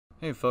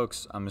Hey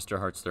folks, I'm Mr.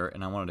 Hartzler,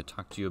 and I wanted to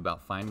talk to you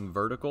about finding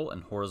vertical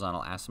and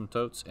horizontal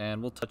asymptotes, and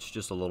we'll touch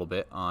just a little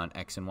bit on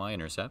x and y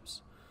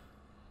intercepts.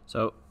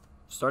 So,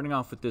 starting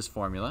off with this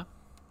formula,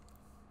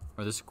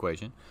 or this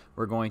equation,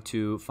 we're going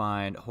to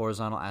find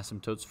horizontal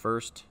asymptotes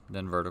first,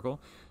 then vertical.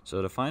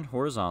 So to find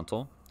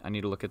horizontal, I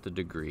need to look at the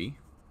degree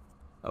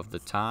of the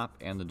top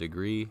and the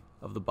degree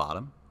of the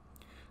bottom.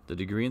 The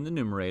degree in the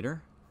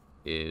numerator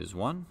is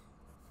 1.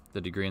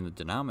 The degree in the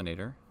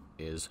denominator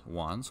is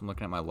 1. So I'm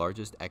looking at my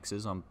largest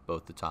x's on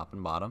both the top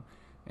and bottom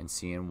and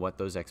seeing what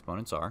those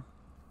exponents are.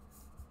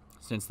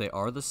 Since they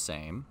are the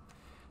same,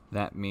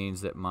 that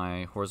means that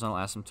my horizontal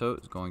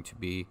asymptote is going to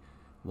be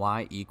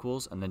y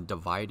equals and then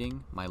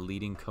dividing my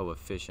leading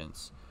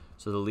coefficients.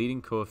 So the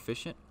leading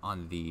coefficient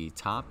on the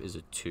top is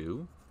a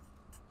 2.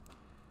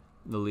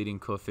 The leading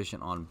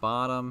coefficient on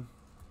bottom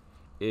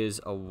is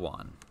a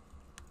 1.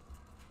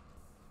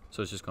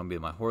 So it's just going to be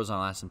my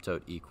horizontal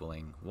asymptote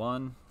equaling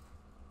 1.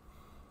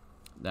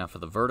 Now for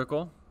the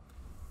vertical,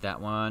 that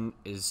one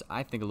is,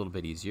 I think, a little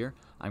bit easier.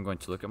 I'm going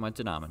to look at my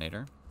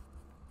denominator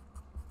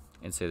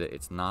and say that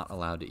it's not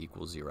allowed to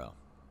equal 0.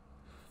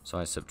 So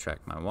I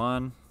subtract my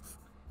 1.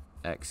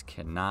 X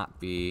cannot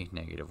be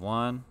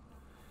 -1.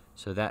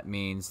 So that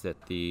means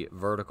that the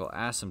vertical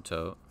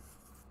asymptote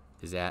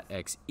is at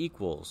x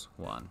equals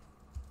 1.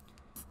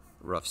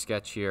 Rough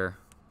sketch here.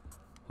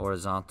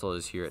 Horizontal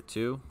is here at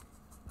 2.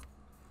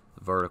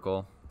 The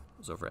vertical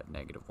is over at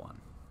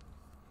 -1.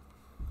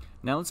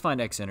 Now let's find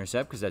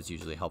x-intercept, because that's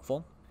usually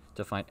helpful.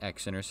 To find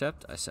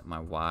x-intercept, I set my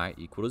y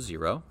equal to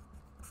 0.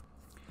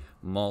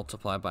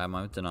 Multiply by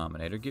my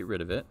denominator, get rid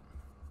of it.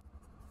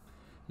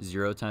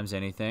 0 times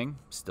anything,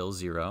 still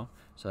 0.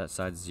 So that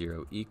side's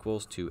 0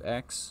 equals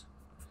 2x.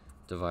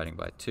 Dividing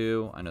by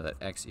 2, I know that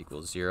x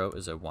equals 0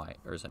 is a y,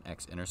 or is an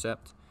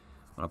x-intercept.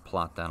 I'm going to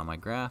plot that on my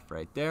graph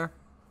right there.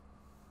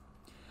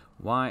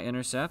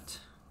 Y-intercept,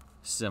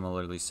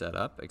 similarly set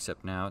up,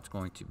 except now it's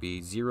going to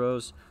be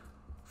zeros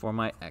for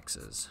my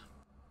x's.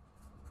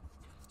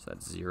 So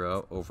that's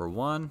 0 over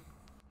 1.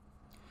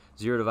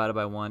 0 divided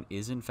by 1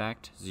 is in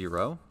fact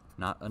 0,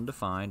 not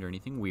undefined or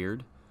anything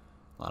weird.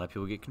 A lot of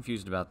people get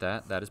confused about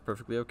that. That is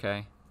perfectly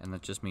okay, and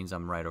that just means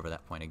I'm right over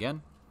that point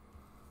again.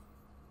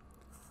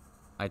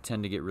 I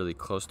tend to get really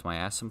close to my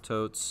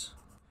asymptotes,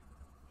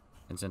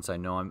 and since I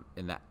know I'm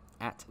in that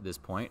at this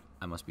point,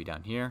 I must be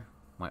down here.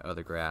 My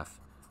other graph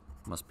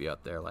must be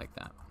up there like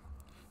that.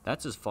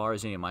 That's as far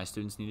as any of my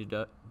students needed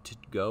to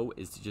go,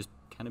 is to just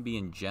kind of be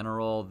in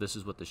general, this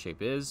is what the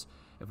shape is.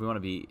 If we want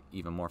to be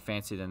even more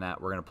fancy than that,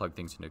 we're going to plug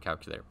things into a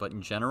calculator. But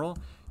in general,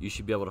 you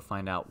should be able to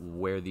find out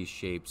where these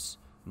shapes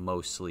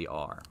mostly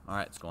are. All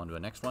right, let's go on to the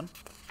next one.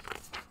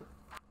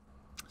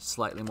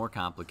 Slightly more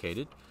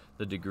complicated.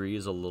 The degree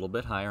is a little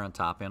bit higher on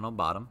top and on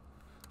bottom.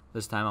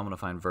 This time I'm going to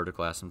find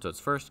vertical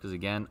asymptotes first, because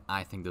again,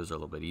 I think those are a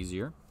little bit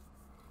easier.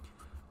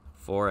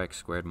 4x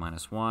squared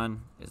minus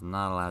 1 is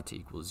not allowed to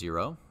equal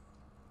 0,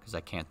 because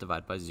I can't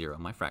divide by 0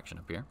 my fraction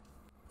up here.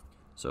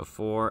 So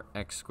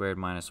 4x squared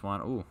minus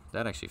 1, ooh,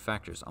 that actually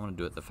factors. I'm going to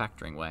do it the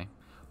factoring way.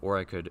 Or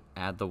I could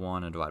add the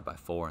 1 and divide by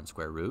 4 and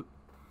square root.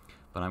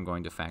 But I'm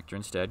going to factor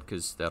instead,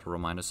 because that'll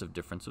remind us of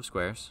difference of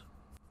squares.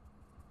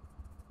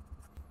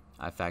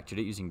 I factored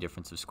it using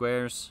difference of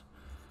squares.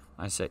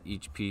 I set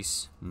each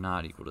piece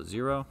not equal to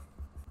 0.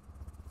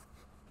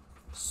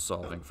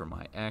 Solving for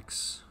my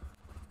x.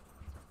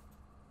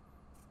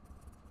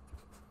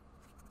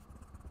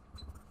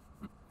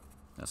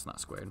 That's not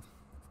squared.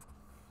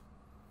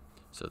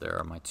 So there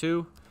are my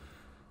 2.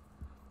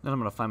 Then I'm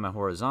going to find my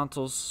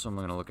horizontals. So I'm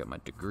going to look at my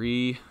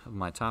degree of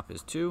my top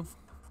is 2.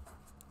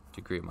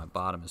 Degree of my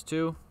bottom is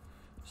 2.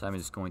 So that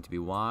means it's going to be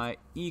y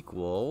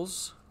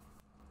equals,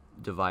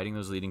 dividing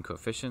those leading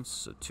coefficients,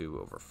 so 2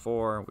 over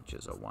 4, which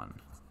is a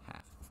 1/2.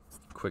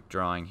 Quick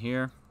drawing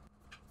here.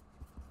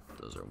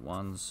 Those are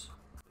 1s.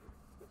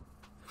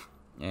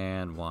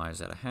 And y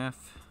is at a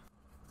 1/2.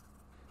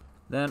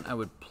 Then I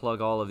would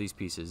plug all of these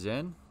pieces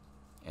in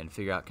and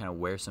figure out kind of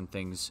where some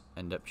things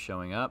end up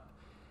showing up,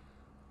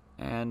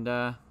 and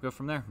go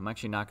from there. I'm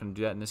actually not going to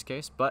do that in this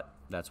case, but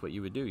that's what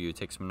you would do. You would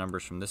take some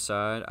numbers from this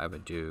side. I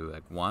would do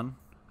like 1.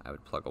 I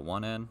would plug a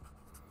 1 in.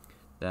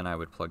 Then I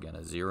would plug in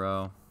a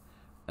 0.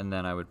 And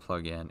then I would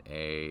plug in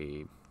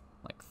a,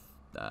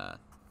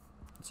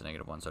 it's a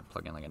 -1, so I'd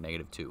plug in like a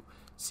 -2.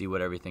 See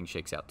what everything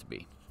shakes out to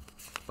be.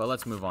 But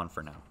let's move on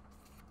for now.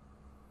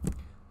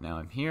 Now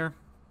I'm here.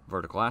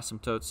 Vertical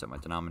asymptotes, set my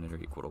denominator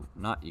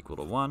not equal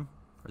to 1.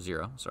 Or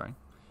 0, sorry.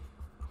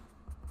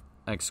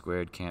 X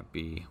squared can't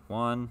be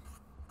 1.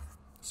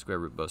 Square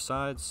root both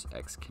sides.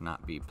 X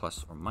cannot be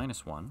plus or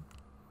minus 1.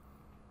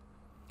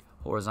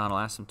 Horizontal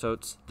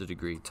asymptotes, the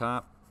degree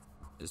top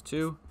is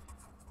 2.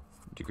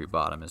 Degree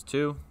bottom is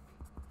 2.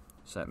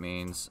 So that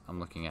means I'm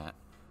looking at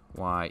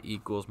y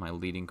equals my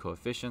leading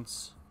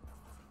coefficients,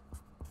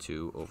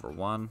 2 over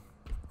 1.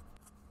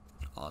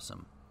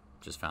 Awesome.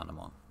 Just found them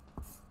all.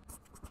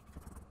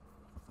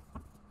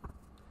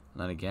 And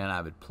then again,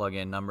 I would plug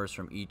in numbers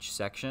from each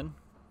section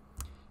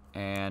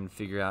and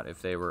figure out if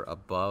they were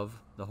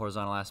above the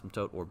horizontal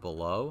asymptote or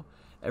below.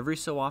 Every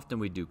so often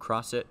we do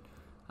cross it.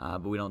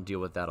 but we don't deal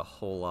with that a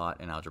whole lot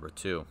in Algebra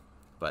 2.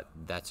 But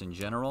that's in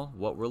general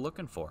what we're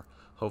looking for.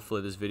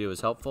 Hopefully this video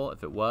was helpful.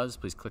 If it was,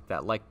 please click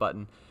that like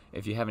button.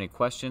 If you have any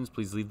questions,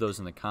 please leave those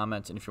in the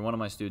comments. And if you're one of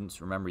my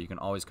students, remember you can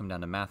always come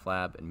down to Math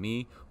Lab, and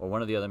me or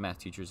one of the other math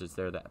teachers that's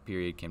there that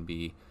period can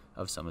be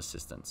of some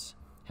assistance.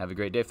 Have a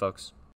great day, folks.